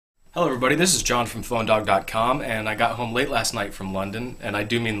Hello everybody, this is John from PhoneDog.com, and I got home late last night from London, and I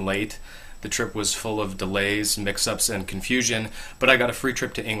do mean late. The trip was full of delays, mix-ups, and confusion, but I got a free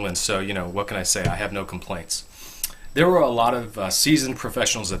trip to England, so, what can I say? I have no complaints. There were a lot of seasoned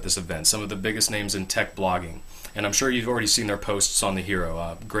professionals at this event, some of the biggest names in tech blogging, and I'm sure you've already seen their posts on the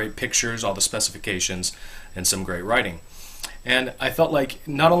Hero. Great pictures, all the specifications, and some great writing. And I felt like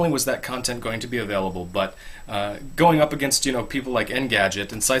not only was that content going to be available, but going up against people like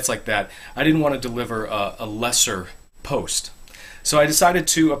Engadget and sites like that, I didn't want to deliver a lesser post. So I decided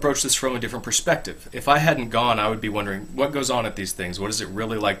to approach this from a different perspective. If I hadn't gone, I would be wondering what goes on at these things. What is it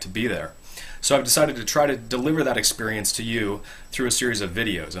really like to be there? So I've decided to try to deliver that experience to you through a series of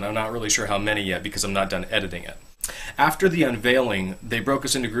videos, and I'm not really sure how many yet because I'm not done editing it. After the unveiling, they broke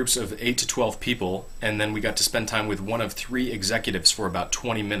us into groups of 8 to 12 people, and then we got to spend time with one of 3 executives for about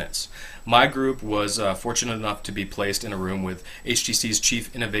 20 minutes. My group was fortunate enough to be placed in a room with HTC's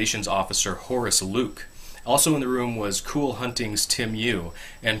Chief Innovations Officer, Horace Luke. Also in the room was Cool Hunting's Tim Yu,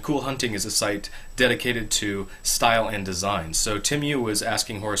 and Cool Hunting is a site dedicated to style and design. So Tim Yu was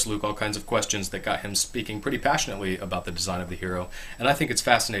asking Horace Luke all kinds of questions that got him speaking pretty passionately about the design of the Hero, and I think it's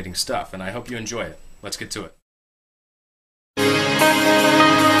fascinating stuff, and I hope you enjoy it. Let's get to it.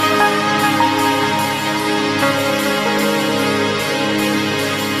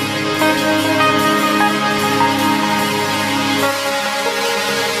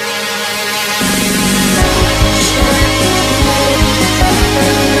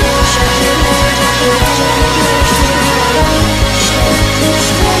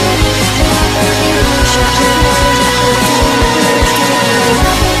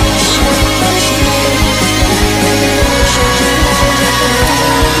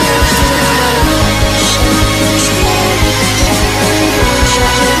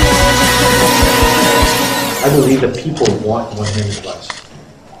 I believe that people want one-handed device.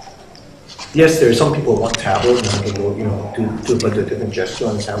 Yes, there are some people who want tablet and they can go, do a bunch of different gestures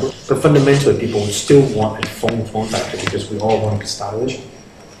on the tablet. But fundamentally, people still want a form factor because we all want to be stylish.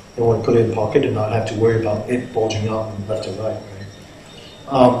 They want to put it in the pocket and not have to worry about it bulging out from left to right.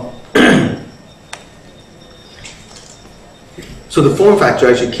 So the form factor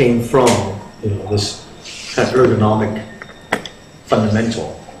actually came from this kind of ergonomic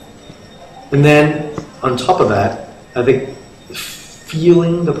fundamental, and then on top of that, I think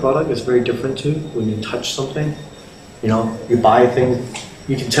feeling the product is very different too. When you touch something, you buy a thing,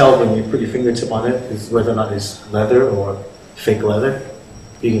 you can tell when you put your fingertip on it is whether or not it's leather or fake leather.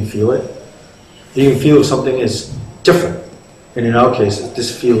 You can feel it. You can feel if something is different. And in our case,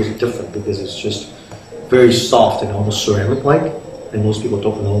 this feels different because it's just very soft and almost ceramic-like. And most people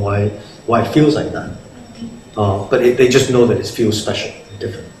don't know why it feels like that. But they just know that it feels special and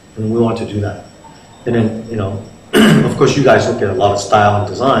different. And we want to do that. And then, of course, you guys look at a lot of style and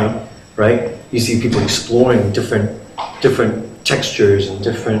design, right? You see people exploring different textures and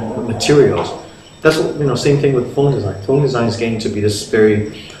different materials. That's what, same thing with phone design. Phone design is getting to be this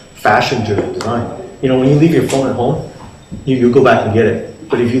very fashion-driven design. When you leave your phone at home, you go back and get it.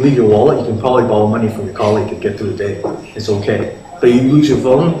 But if you leave your wallet, you can probably borrow money from your colleague to get through the day. It's okay. But you lose your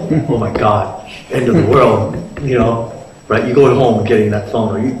phone, oh my God, end of the world, right? You go home and getting that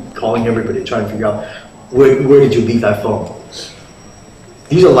phone, or you calling everybody trying to figure out where did you leave that phone?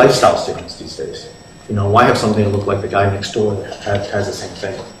 These are lifestyle statements these days. Why have something that look like the guy next door that has the same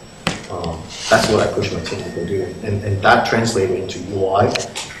thing? That's what I push my team to go do, and that translated into UI,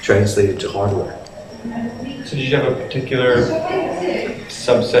 translated to hardware. So did you have a particular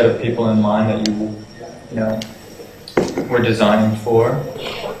subset of people in mind that you were designing for?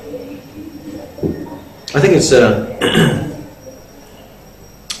 I think it's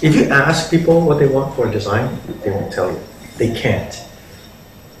if you ask people what they want for a design, they won't tell you. They can't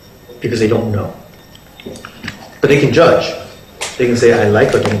because they don't know. But they can judge. They can say I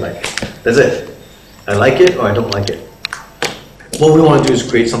like or don't like it. That's it. I like it or I don't like it. What we want to do is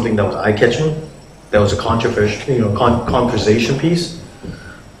create something that was eye-catching, that was a controversial, conversation piece.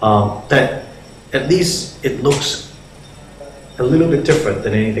 That at least it looks a little bit different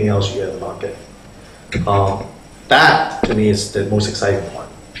than anything else you have in the market. That to me is the most exciting part.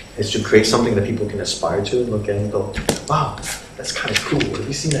 Is to create something that people can aspire to, look at and go, wow, that's kind of cool. Have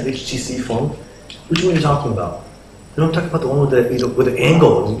you seen that HTC phone? Which one are you talking about? I'm talking about the one with the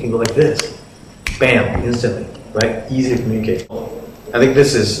angle. You can go like this, bam, instantly, right? Easy to communicate. I think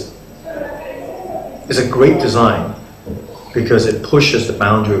this is a great design because it pushes the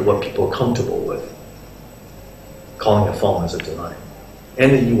boundary of what people are comfortable with, calling a phone as a design,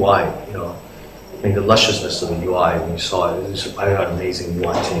 and the UI. I think the lusciousness of the UI when you saw it, I got an amazing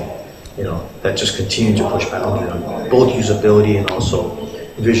UI team, that just continued to push boundaries on both usability and also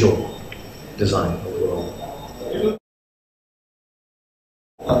visual design of the world.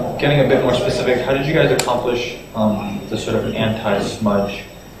 Getting a bit more specific, how did you guys accomplish the sort of anti-smudge?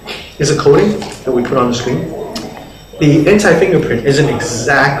 It's a coating that we put on the screen. The anti-fingerprint isn't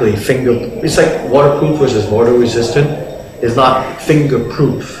exactly it's like waterproof versus water resistant. It's not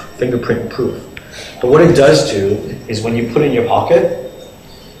fingerprint proof. But what it does do is when you put it in your pocket,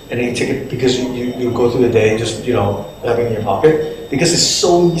 and then you take it, because you go through the day just, having it in your pocket, because it's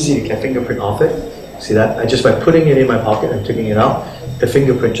so easy to get fingerprint off it. See that? Just by putting it in my pocket and taking it out, the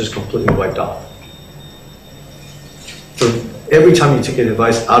fingerprint just completely wiped off. So every time you take a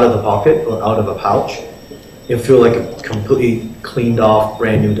device out of the pocket or out of a pouch, you feel like a completely cleaned off,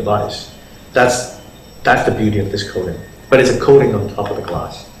 brand new device. That's the beauty of this coating. But it's a coating on top of the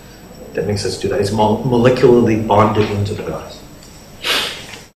glass that makes us do that. It's molecularly bonded into the glass.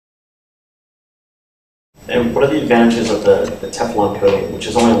 And what are the advantages of the Teflon coating, which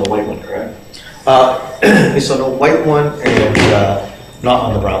is only on the white one, correct? It's on the white one and not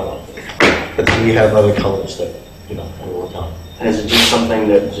on the brown one. But we have other colors that we work on. And is it just something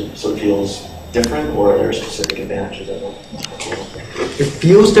that sort of feels different, or are there specific advantages of it? It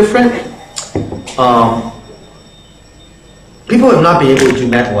feels different. People have not been able to do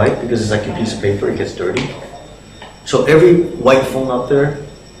matte white because it's like a piece of paper, it gets dirty. So every white phone out there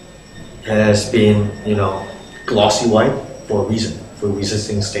has been, glossy white for a reason, for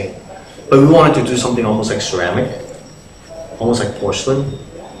resisting stain. But we wanted to do something almost like ceramic, almost like porcelain.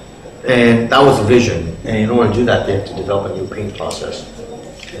 And that was the vision. And in order to do that, they had to develop a new paint process.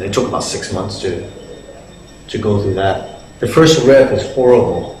 And it took about 6 months to go through that. The first rep was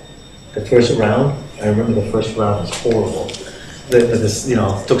horrible. The first round, I remember the first round was horrible.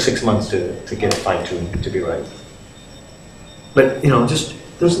 It took 6 months to get it fine-tuned to be right. But, just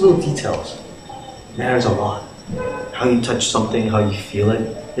those little details matters a lot. How you touch something, how you feel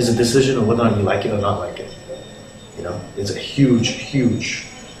it, is a decision of whether or not you like it or not like it. It's a huge,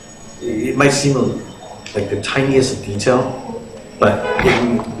 it might seem like the tiniest of detail, but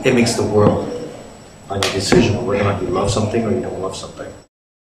it makes the world on your decision of whether or not you love something or you don't love something.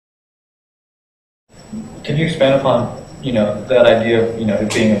 Can you expand upon, that idea of,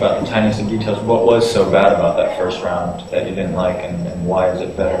 it being about the tiniest of details? What was so bad about that first round that you didn't like, and why is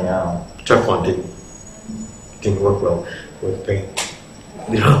it better now? Teflon didn't work well with paint.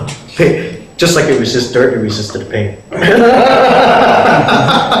 Just like it resists dirt, it resisted paint.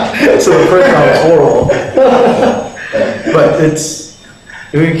 So the first round was horrible. But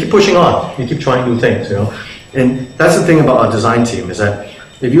you keep pushing on. You keep trying new things, And that's the thing about our design team, is that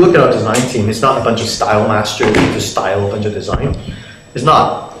if you look at our design team, it's not a bunch of style masters who just style a bunch of design. It's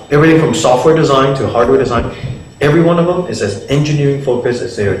not. Everything from software design to hardware design, every one of them is as engineering focused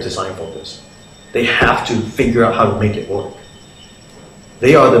as they are design focused. They have to figure out how to make it work.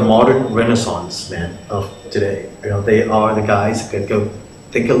 They are the modern renaissance man of today. They are the guys that go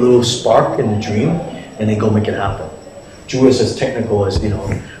take a little spark in the dream and they go make it happen. Drew is as technical as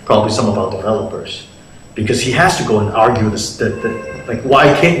probably some of our developers, because he has to go and argue this. Like,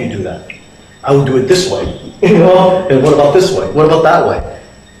 why can't you do that? I will do it this way. And what about this way? What about that way?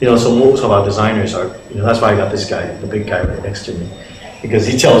 So most of our designers are. That's why I got this guy, the big guy right next to me, because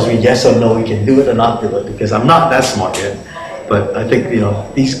he tells me yes or no, he can do it or not do it. Because I'm not that smart yet. But I think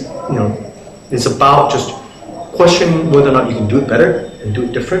it's about just questioning whether or not you can do it better and do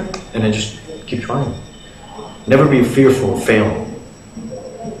it different, and then just keep trying. Never be fearful of failing.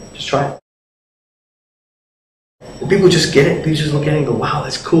 Just try it. People just get it. People just look at it and go, "Wow,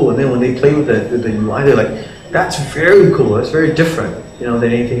 that's cool." And then when they play with the UI, they're like, "That's very cool. That's very different, than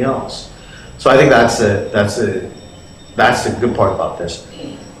anything else." So I think that's the good part about this.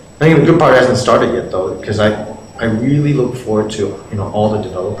 I think the good part hasn't started yet, though, because I really look forward to all the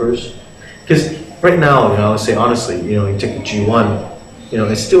developers, because right now, I would say honestly, you take the G1,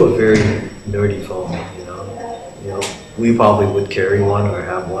 it's still a very nerdy phone. We probably would carry one or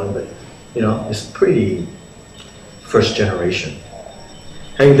have one, but it's pretty first generation.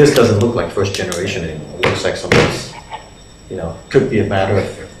 I think this doesn't look like first generation anymore. It looks like something's, could be a matter of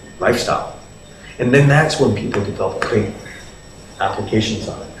lifestyle, and then that's when people develop great applications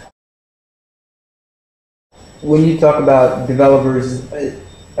on it. When you talk about developers,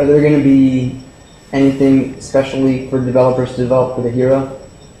 are there going to be anything especially for developers to develop for the Hero,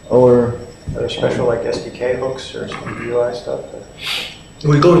 or Are there special like SDK hooks or some UI stuff?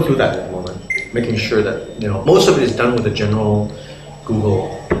 We're going through that at the moment, making sure that most of it is done with the general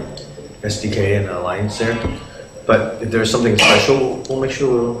Google SDK and Alliance there. But if there's something special, we'll make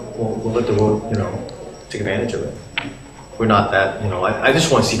sure we'll let the world take advantage of it. We're not that I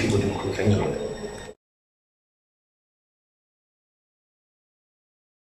just want to see people do cool things with it.